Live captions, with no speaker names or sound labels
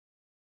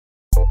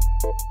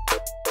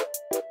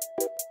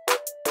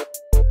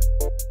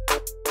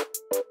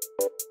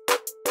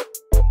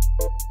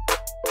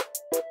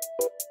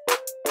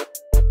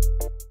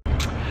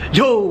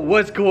Yo,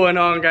 what's going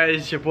on, guys?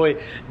 It's your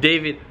boy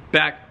David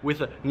back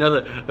with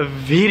another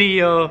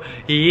video.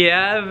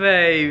 Yeah,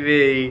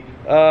 baby.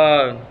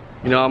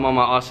 You know, I'm on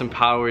my awesome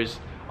powers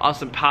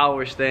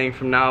thing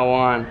from now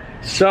on.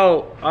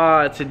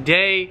 So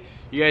today,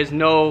 you guys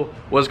know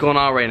what's going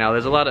on right now.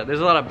 There's a lot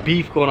of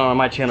beef going on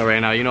my channel right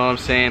now. You know what I'm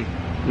saying?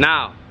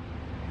 Now,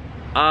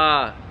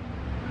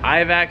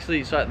 I've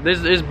actually, so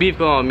there's beef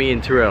going on with me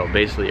and Terrell,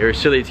 basically, or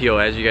Silly T.O.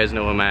 as you guys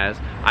know him as.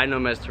 I know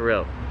him as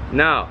Terrell.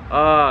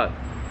 Now,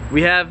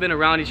 we have been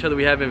around each other.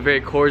 We have been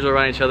very cordial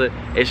around each other.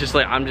 It's just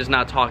like I'm just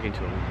not talking to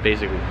him,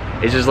 basically.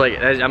 It's just like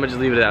I'm gonna just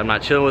leave it at that. I'm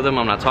not chilling with him.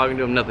 I'm not talking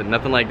to him.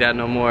 Nothing like that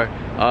no more.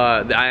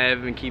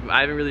 I've been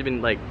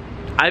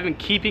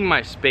keeping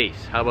my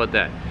space. How about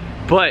that?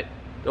 But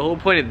the whole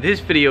point of this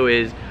video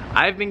is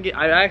I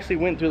actually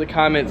went through the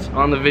comments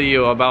on the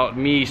video about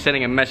me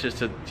sending a message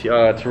to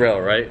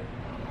Terrell, right?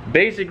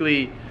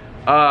 Basically,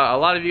 a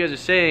lot of you guys are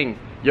saying,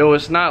 yo,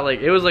 it's not like,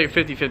 it was like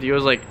 50-50. It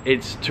was like,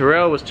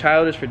 Terrell was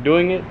childish for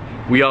doing it.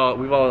 We've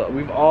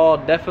all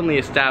definitely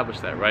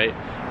established that, right?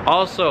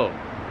 Also,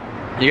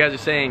 you guys are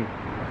saying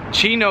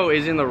Chino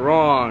is in the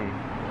wrong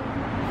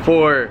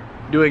for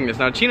doing this.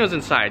 Now Chino's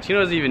inside. Chino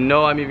doesn't even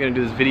know I'm even gonna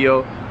do this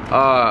video.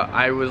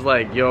 I was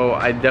like, yo,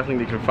 I definitely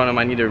need to confront him.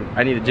 I need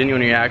a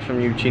genuine reaction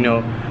from you,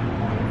 Chino.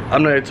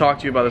 I'm gonna talk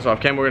to you about this off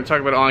camera. We're gonna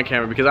talk about it on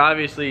camera because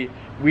obviously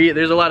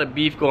there's a lot of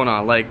beef going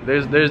on. Like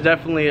there's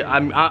definitely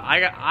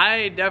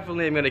I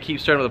definitely am gonna keep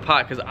starting with the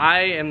pot because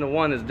I am the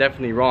one that's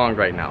definitely wrong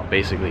right now,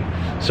 basically.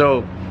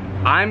 So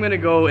I'm gonna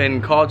go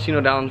and call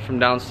Chino down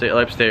from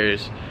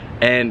upstairs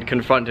and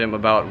confront him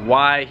about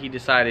why he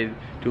decided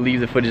to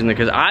leave the footage in there,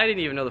 because I didn't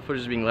even know the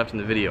footage was being left in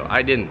the video.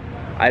 I didn't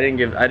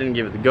give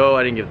it the go.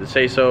 I didn't give it the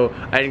say so.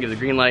 I didn't give the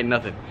green light.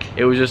 Nothing.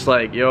 It was just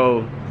like,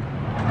 yo.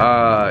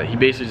 He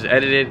basically just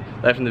edited,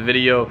 left in the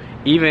video,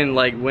 even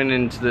like went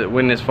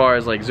as far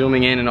as like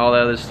zooming in and all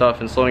that other stuff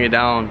and slowing it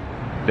down.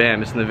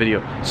 Bam, it's in the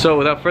video. So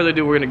without further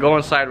ado, we're gonna go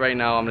inside right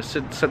now. I'm gonna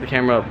set the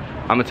camera up.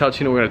 I'm gonna tell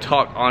Chino we're gonna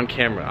talk on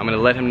camera. I'm gonna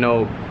let him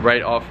know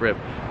right off rip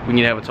we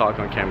need to have a talk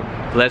on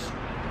camera. Let's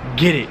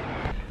get it.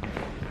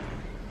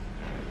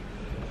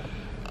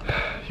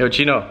 Yo,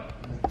 Chino,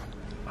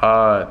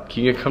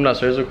 can you come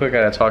downstairs real quick?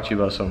 I gotta talk to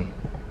you about something.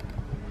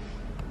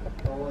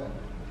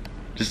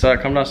 Just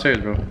come downstairs,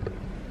 bro.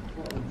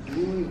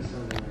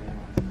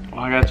 Oh,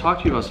 I gotta talk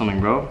to you about something,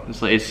 bro.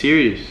 It's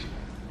serious.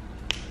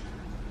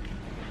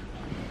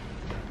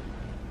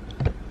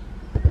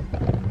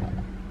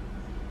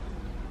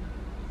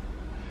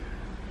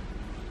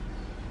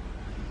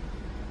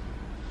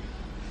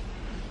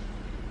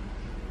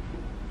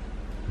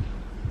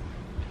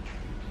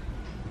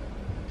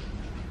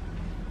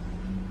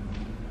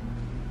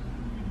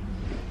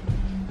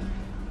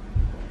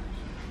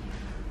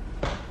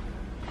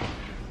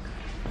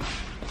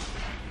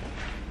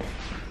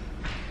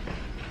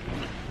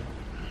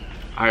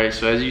 Alright,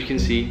 so as you can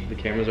see, the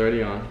camera's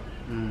already on.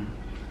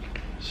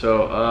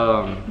 So,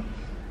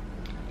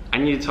 I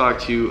need to talk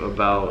to you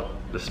about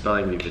the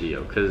spelling bee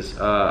video, because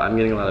I'm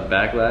getting a lot of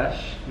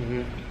backlash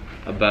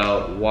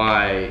about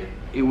why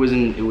it was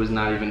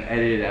not even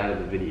edited out of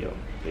the video,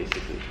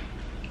 basically.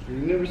 You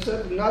never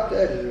said not to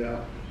edit it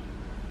out.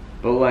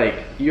 But like,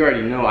 you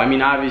already know. I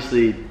mean,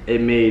 obviously, it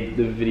made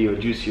the video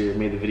juicier, it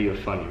made the video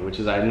funnier, which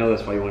is, I know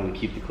that's why you wanted to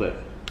keep the clip.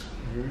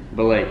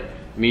 But like,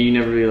 me, you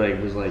never really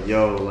like was like,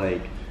 yo,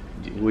 like,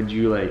 would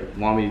you like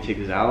want me to take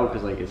this out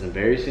because like it's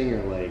embarrassing,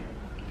 or like,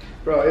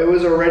 bro, it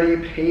was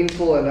already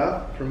painful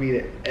enough for me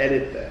to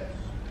edit that.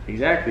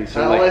 Exactly.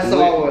 So all like, I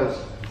saw was,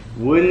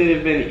 wouldn't it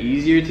have been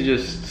easier to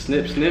just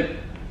snip?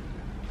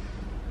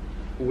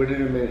 Would it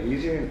have been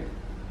easier?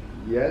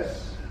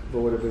 Yes.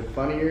 But would it have been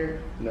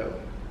funnier? No.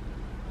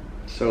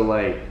 So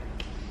like,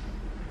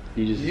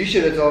 you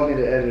should have told me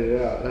to edit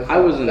it out. That's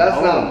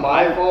not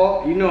my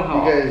fault. You know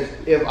how, because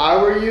if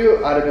I were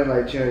you, I'd have been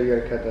like, Chino, you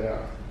gotta cut that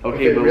out.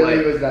 Okay, but really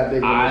like, was that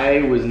big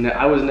I was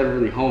never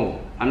really home.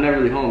 I'm never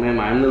really home, am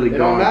I? I'm literally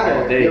gone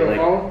all day. Do you have like,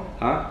 a phone?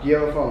 Huh? Do you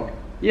have a phone?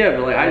 Yeah,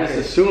 but like, I just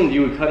assumed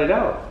you would cut it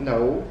out.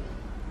 No.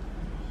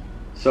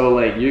 So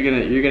like, you're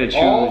gonna choose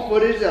all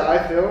footage that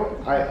I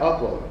film, I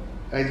upload.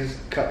 I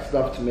just cut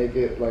stuff to make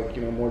it like,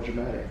 you know, more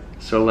dramatic.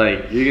 So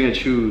like, you're gonna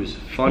choose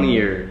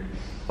funnier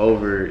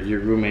over your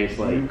roommate's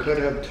like. You could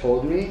have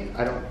told me.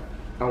 I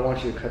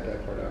want you to cut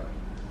that part out.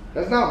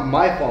 That's not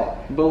my fault.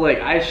 But like,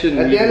 I shouldn't.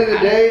 At the end of the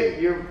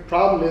day, your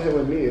problem isn't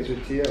with me, it's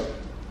with T.O.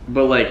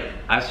 But like,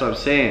 that's what I'm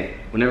saying.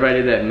 Whenever I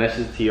did that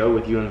message to T.O.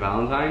 with you and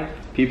Valentine,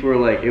 people were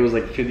like, it was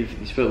like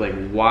 50-50 split.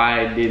 Like,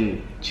 why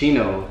didn't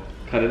Chino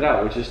cut it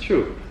out? Which is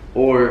true.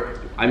 Or,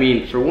 I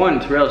mean, for one,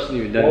 Terrell shouldn't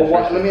even done it.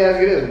 Let me ask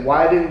you this: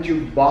 why didn't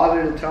you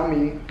bother to tell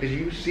me? Because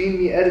you seen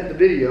me edit the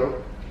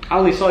video. I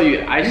only saw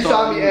you. You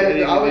saw me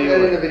edit. I was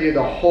editing the video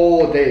the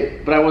whole day.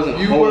 But I wasn't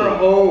home. You were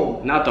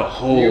home. Not the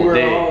whole day. You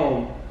were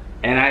home.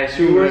 And I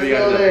assume you were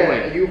still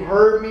there. You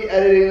heard me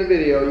editing the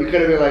video. You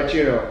could have been like,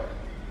 Chino,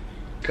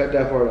 cut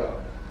that part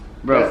out.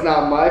 Bro, that's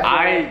not my fault.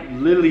 I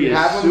literally you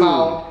have a assumed.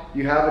 mouth,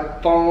 you have a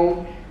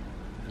phone.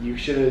 You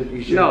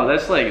should. No,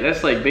 that's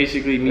like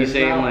basically me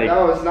saying not, like.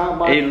 No, it's not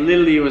my. It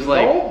literally was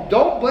like.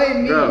 Don't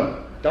blame me.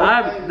 Bro,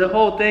 Don't the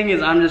whole thing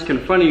is I'm just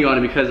confronting you on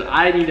it because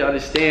I need to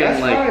understand.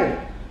 That's like.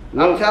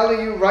 fine. I'm telling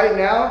you right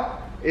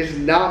now, it's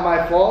not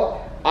my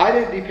fault. I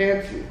didn't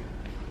de-pants you.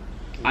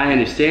 I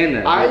understand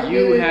that, but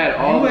you had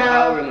all the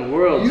power in the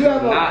world to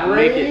not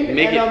make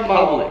it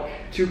public.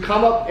 To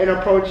come up and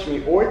approach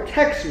me or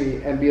text me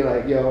and be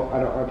like, yo, I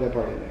don't want that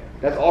part in there.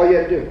 That's all you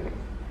had to do.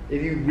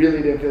 If you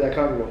really didn't feel that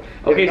comfortable.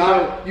 Okay, if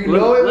not, so you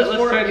know it was let's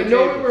for, turn the you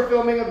know tables. we were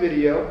filming a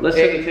video. Let's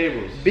turn the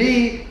tables.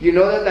 B, you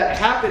know that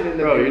happened in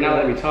the Bro, video. you're not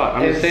letting me talk.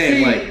 I'm and just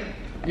saying, C, like.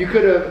 you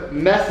could have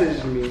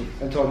messaged me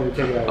and told me to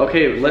take it out.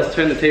 Okay, let's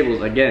turn the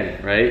tables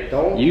again, right?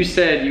 Don't. You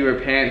said you were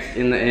pants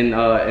in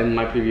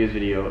my previous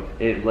video.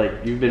 Like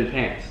you've been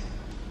pants.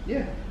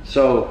 Yeah.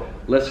 So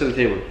let's turn the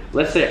table.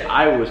 Let's say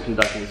I was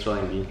conducting the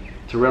spelling bee.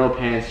 Terrell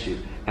pants you,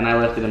 and I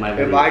left it in my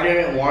video. If I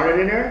didn't want it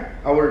in there,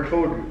 I would have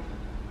told you.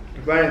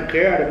 If I didn't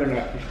care, I'd have been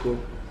like, it's cool.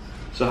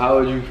 So how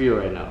would you feel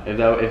right now?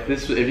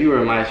 If you were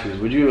in my shoes,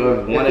 would you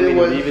have wanted me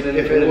to leave it in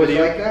the video? If it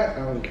was like that,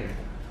 I wouldn't care.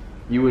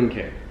 You wouldn't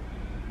care.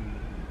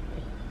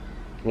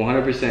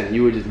 100%.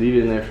 You would just leave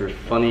it in there for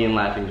funny and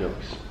laughing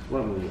jokes.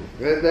 What movie?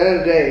 At the end of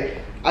the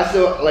day, I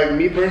still, like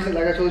me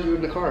personally, like I told you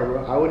in the car,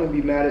 bro, I wouldn't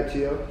be mad at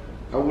Tio.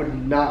 I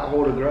would not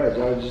hold a grudge.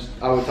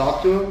 I would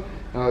talk to him,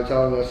 and I would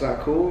tell him that's not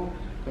cool,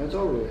 and it's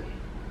over with.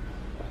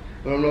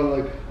 But I'm not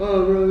like,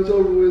 oh bro, it's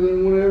over with, I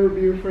don't want to ever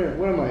be your friend.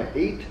 What am I,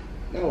 8?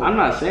 No. I'm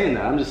not saying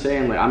that. I'm just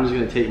saying like I'm just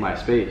gonna take my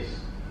space.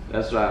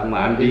 That's why I'm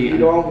like I'm doing it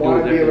in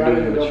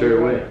a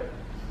mature way.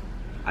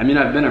 I mean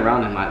I've been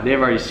around him. They've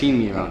already seen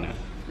me around him.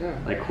 Yeah.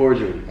 Like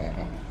cordially.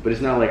 But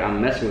it's not like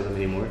I'm messing with him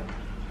anymore.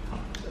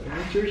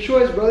 It's your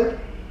choice, brother.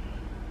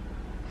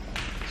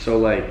 So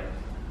like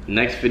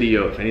next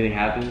video, if anything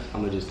happens,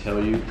 I'm gonna just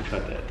tell you to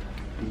cut that.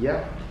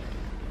 Yeah.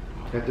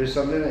 If there's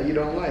something that you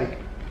don't like,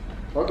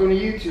 welcome to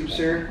YouTube,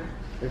 sir.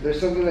 If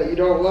there's something that you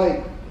don't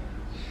like,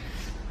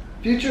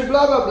 future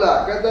blah blah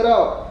blah, cut that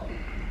out.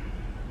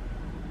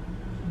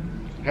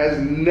 Has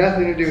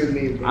nothing to do with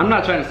me, bro. I'm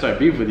not trying to start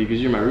beef with you because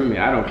you're my roommate.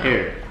 I don't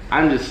care.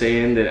 I'm just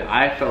saying that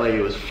I felt like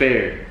it was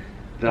fair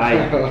that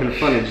I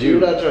confronted you.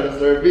 You're not trying to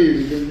start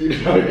beef because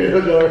you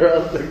don't know where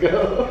else to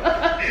go.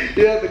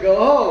 You have to go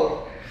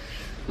home.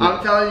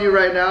 I'm telling you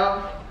right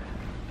now,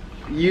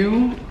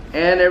 you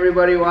and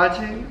everybody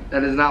watching,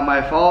 that is not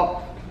my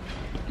fault.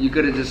 You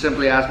could have just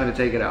simply asked me to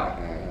take it out.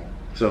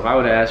 So if I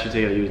would have asked you to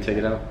take it out, you would take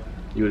it out?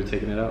 You would have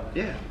taken it out?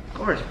 Yeah, of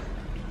course.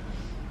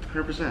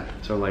 100%.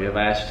 So like if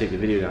I asked you to take the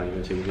video down, you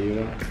gonna take the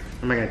video down?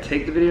 Am I gonna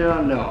take the video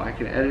down? No, I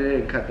can edit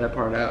it and cut that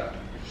part out.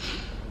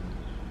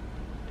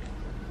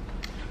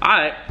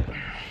 Alright.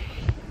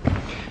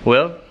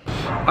 Well,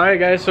 alright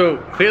guys, so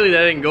clearly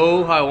that didn't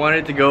go how I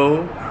wanted it to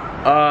go.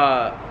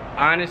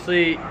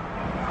 Honestly,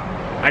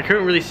 I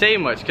couldn't really say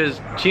much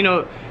because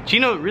Chino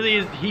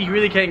really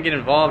really can't get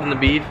involved in the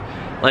beef.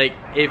 Like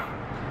if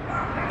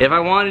I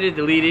wanted it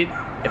deleted,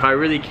 if I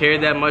really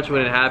cared that much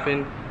when it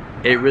happened,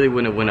 it really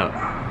wouldn't have went up.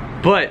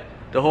 But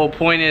the whole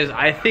point is,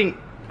 I think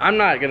I'm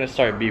not gonna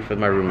start beef with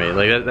my roommate.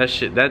 Like that's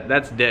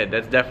dead.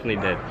 That's definitely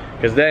dead.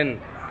 Because then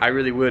I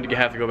really would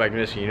have to go back to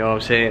Michigan. You know what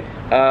I'm saying?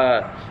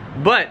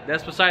 But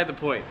that's beside the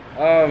point.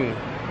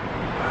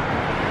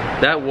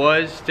 That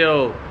was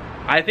still.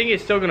 I think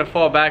it's still gonna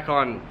fall back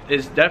on.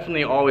 It's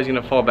definitely always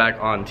gonna fall back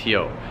on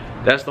T.O.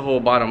 That's the whole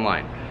bottom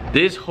line.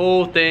 This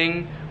whole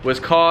thing was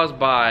caused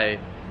by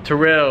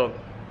Terrell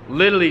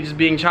literally just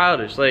being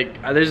childish. Like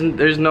there's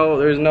no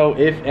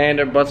if, and,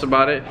 or buts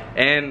about it,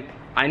 and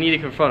I need to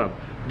confront him.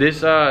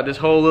 This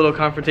whole little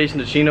confrontation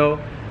to Chino,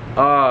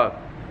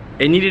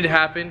 it needed to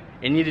happen.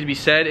 It needed to be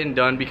said and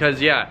done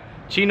because yeah,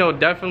 Chino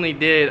definitely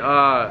did.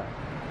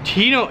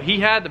 He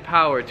had the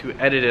power to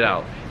edit it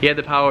out. He had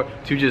the power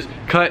to just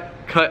cut,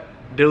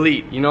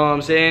 delete. You know what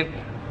I'm saying?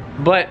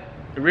 But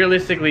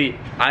realistically,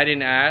 I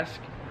didn't ask.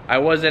 I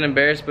wasn't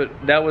embarrassed, but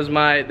that was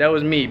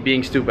me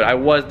being stupid. I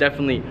was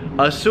definitely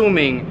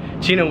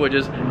assuming Chino would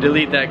just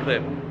delete that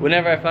clip.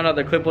 Whenever I found out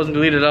the clip wasn't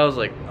deleted, I was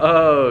like,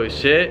 oh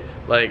shit.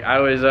 Like I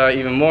was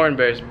even more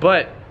embarrassed.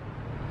 But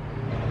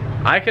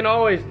I can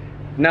always,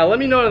 now let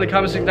me know in the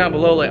comment section down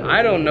below, like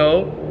I don't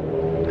know.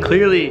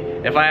 Clearly,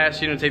 if I asked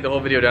Chino to take the whole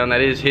video down,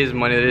 that is his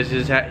money, that is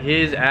his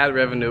ad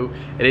revenue,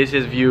 it is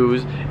his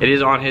views, it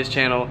is on his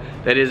channel,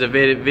 that is a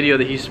video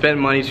that he spent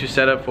money to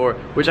set up for,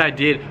 which I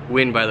did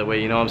win, by the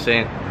way, you know what I'm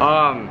saying?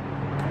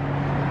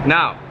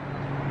 Now,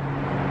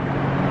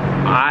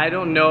 I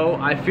don't know,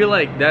 I feel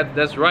like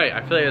that's right,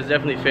 I feel like that's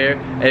definitely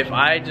fair. If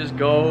I just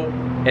go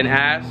and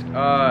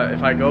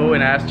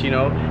ask,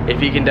 Chino if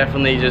he can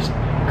definitely just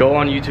go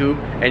on YouTube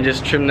and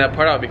just trim that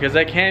part out, because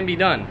that can be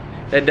done.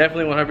 That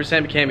definitely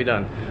 100% can be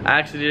done. I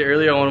actually did it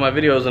earlier on one of my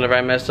videos whenever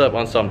I messed up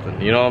on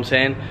something. You know what I'm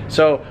saying?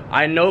 So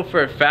I know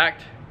for a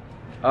fact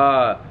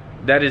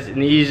that is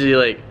an easy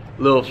like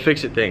little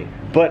fix it thing.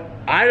 But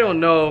I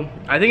don't know.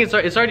 I think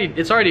it's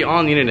already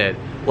on the internet.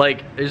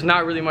 Like there's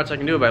not really much I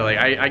can do about it. Like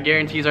I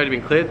guarantee it's already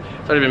been clipped.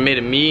 It's already been made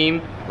a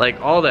meme. Like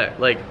all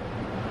that. Like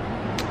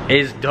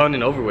is done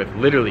and over with,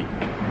 literally.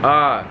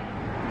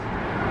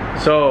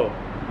 So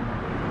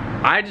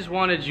I just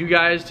wanted you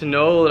guys to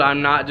know that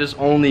I'm not just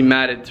only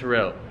mad at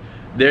Terrell.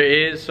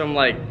 There's some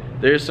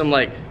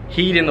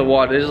heat in the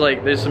water.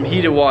 There's some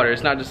heated water.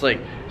 It's not just like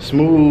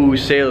smooth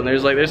sailing.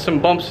 There's some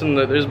bumps in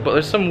the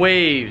there's some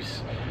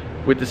waves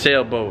with the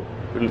sailboat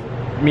with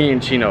me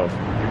and Chino.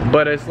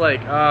 But it's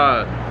like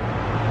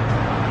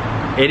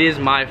it is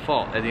my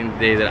fault at the end of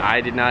the day that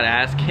I did not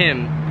ask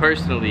him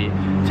personally,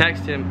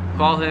 text him,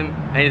 call him,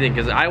 anything,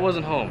 because I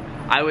wasn't home.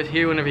 I was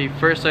here whenever he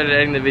first started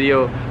editing the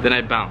video, then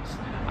I bounced.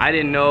 I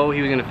didn't know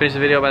he was gonna finish the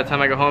video by the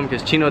time I got home,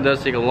 because Chino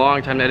does take a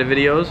long time to edit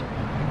videos.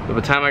 But by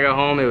the time I got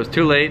home, it was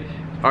too late,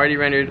 already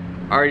rendered,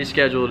 already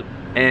scheduled,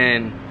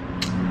 and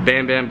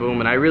bam, bam, boom.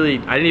 And I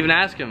didn't even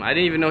ask him. I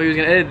didn't even know he was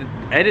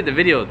gonna edit the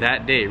video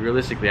that day,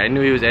 realistically. I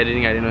knew he was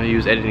editing, I didn't know he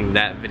was editing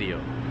that video.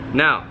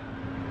 Now,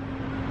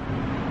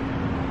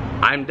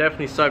 I'm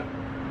definitely stuck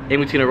in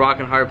between a rock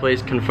and a hard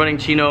place. Confronting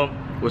Chino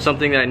was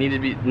something that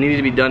needed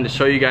to be done to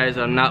show you guys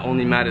that I'm not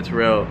only mad at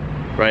Terrell,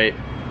 right?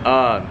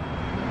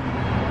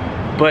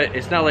 But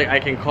it's not like I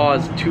can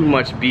cause too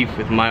much beef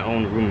with my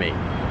own roommate.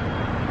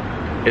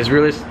 It's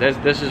realistic.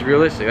 That's just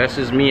realistic. That's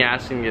just me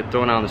asking to get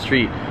thrown out on the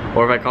street.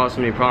 Or if I cause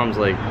so many problems,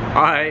 like,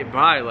 alright,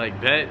 bye, like,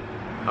 bet.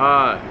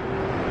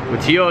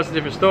 With T.O., it's a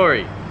different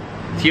story.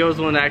 T.O.'s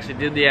the one that actually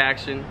did the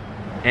action.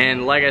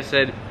 And like I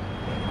said,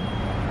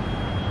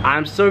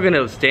 I'm still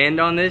gonna stand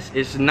on this.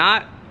 It's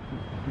not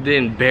the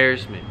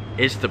embarrassment.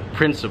 It's the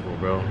principle,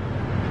 bro.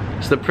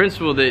 It's the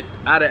principle that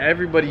out of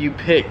everybody you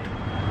picked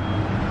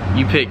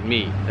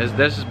me.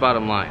 That's just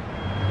bottom line.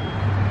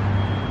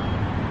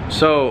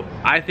 So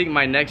I think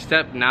my next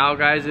step now,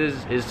 guys,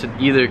 is to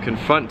either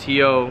confront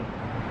T.O.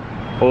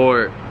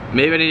 or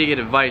maybe I need to get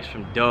advice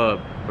from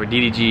Dub or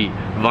DDG,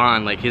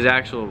 Vaughn, like his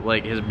actual,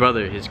 like his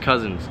brother, his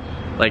cousins,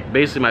 like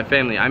basically my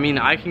family. I mean,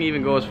 I can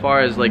even go as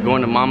far as like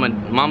going to Mama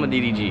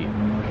DDG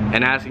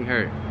and asking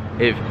her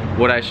if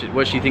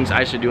what she thinks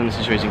I should do in the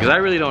situation, because I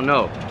really don't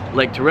know.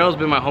 Like, Terrell's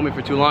been my homie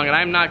for too long, and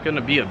I'm not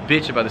gonna be a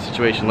bitch about the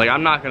situation. Like,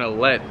 I'm not gonna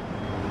let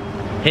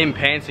him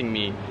pantsing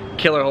me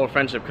kill our whole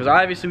friendship, because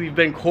obviously we've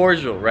been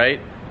cordial, right?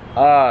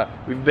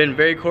 We've been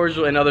very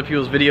cordial in other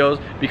people's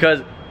videos,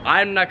 because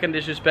I'm not gonna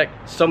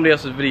disrespect somebody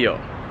else's video,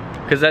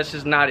 because that's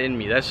just not in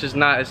me. That's just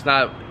not, it's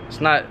not,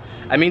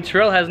 I mean,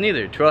 Terrell has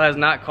neither. Terrell has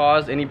not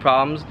caused any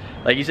problems.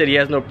 Like he said, he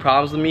has no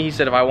problems with me. He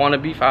said if I want to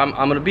beef, I'm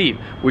gonna beef,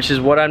 which is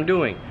what I'm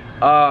doing.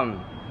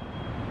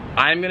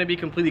 I'm gonna be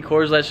completely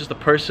cordial. That's just the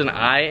person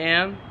I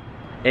am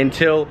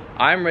until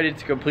I'm ready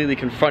to completely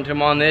confront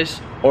him on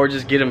this or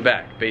just get him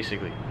back,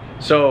 basically.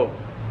 So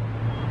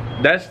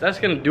that's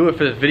gonna do it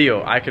for this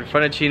video. I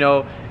confronted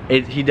Chino.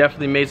 He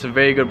definitely made some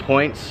very good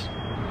points.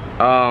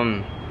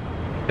 And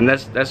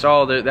that's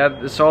all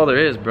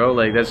there is, bro.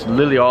 Like, that's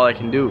literally all I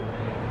can do.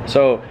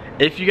 So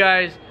if you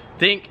guys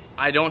think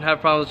I don't have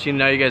problems with Chino,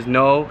 now you guys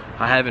know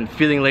I have been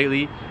feeling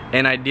lately,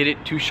 and I did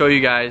it to show you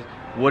guys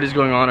what is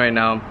going on right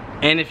now.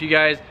 And if you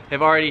guys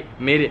have already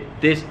made it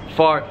this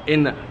far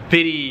in the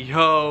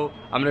video,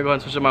 I'm gonna go ahead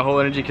and switch up my whole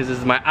energy because this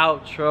is my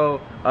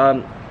outro.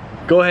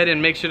 Go ahead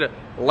and make sure to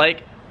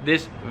like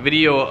this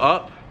video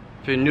up.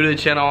 If you're new to the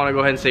channel, I want to go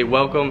ahead and say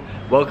welcome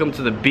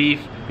to the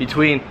beef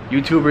between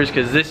YouTubers,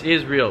 because this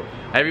is real.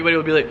 Everybody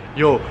will be like,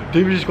 yo,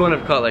 David just going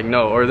to clout. Like,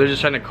 no. Or they're just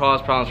trying to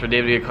cause problems for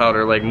David to get clout,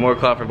 or like more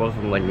clout for both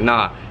of them. Like,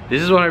 nah,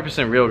 this is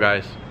 100% real,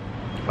 guys.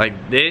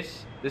 Like,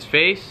 this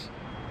face,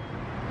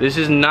 this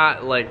is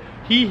not like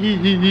he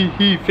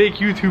fake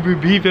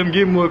YouTuber beef, I'm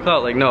getting more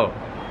clout. Like, no,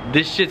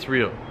 this shit's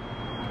real.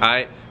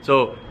 Alright,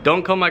 so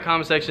don't come in my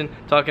comment section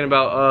talking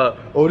about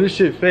oh, this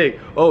shit fake,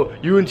 oh,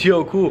 you and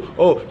T.O. cool,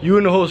 oh, you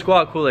and the whole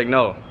squad cool. Like,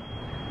 no,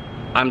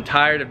 I'm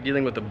tired of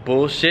dealing with the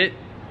bullshit,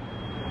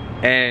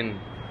 and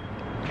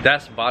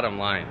that's the bottom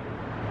line.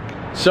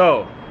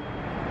 So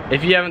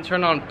if you haven't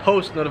turned on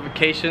post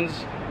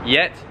notifications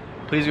yet,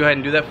 please go ahead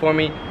and do that for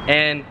me.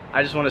 And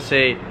I just want to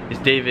say, it's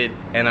David,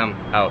 and I'm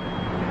out.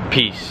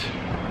 Peace.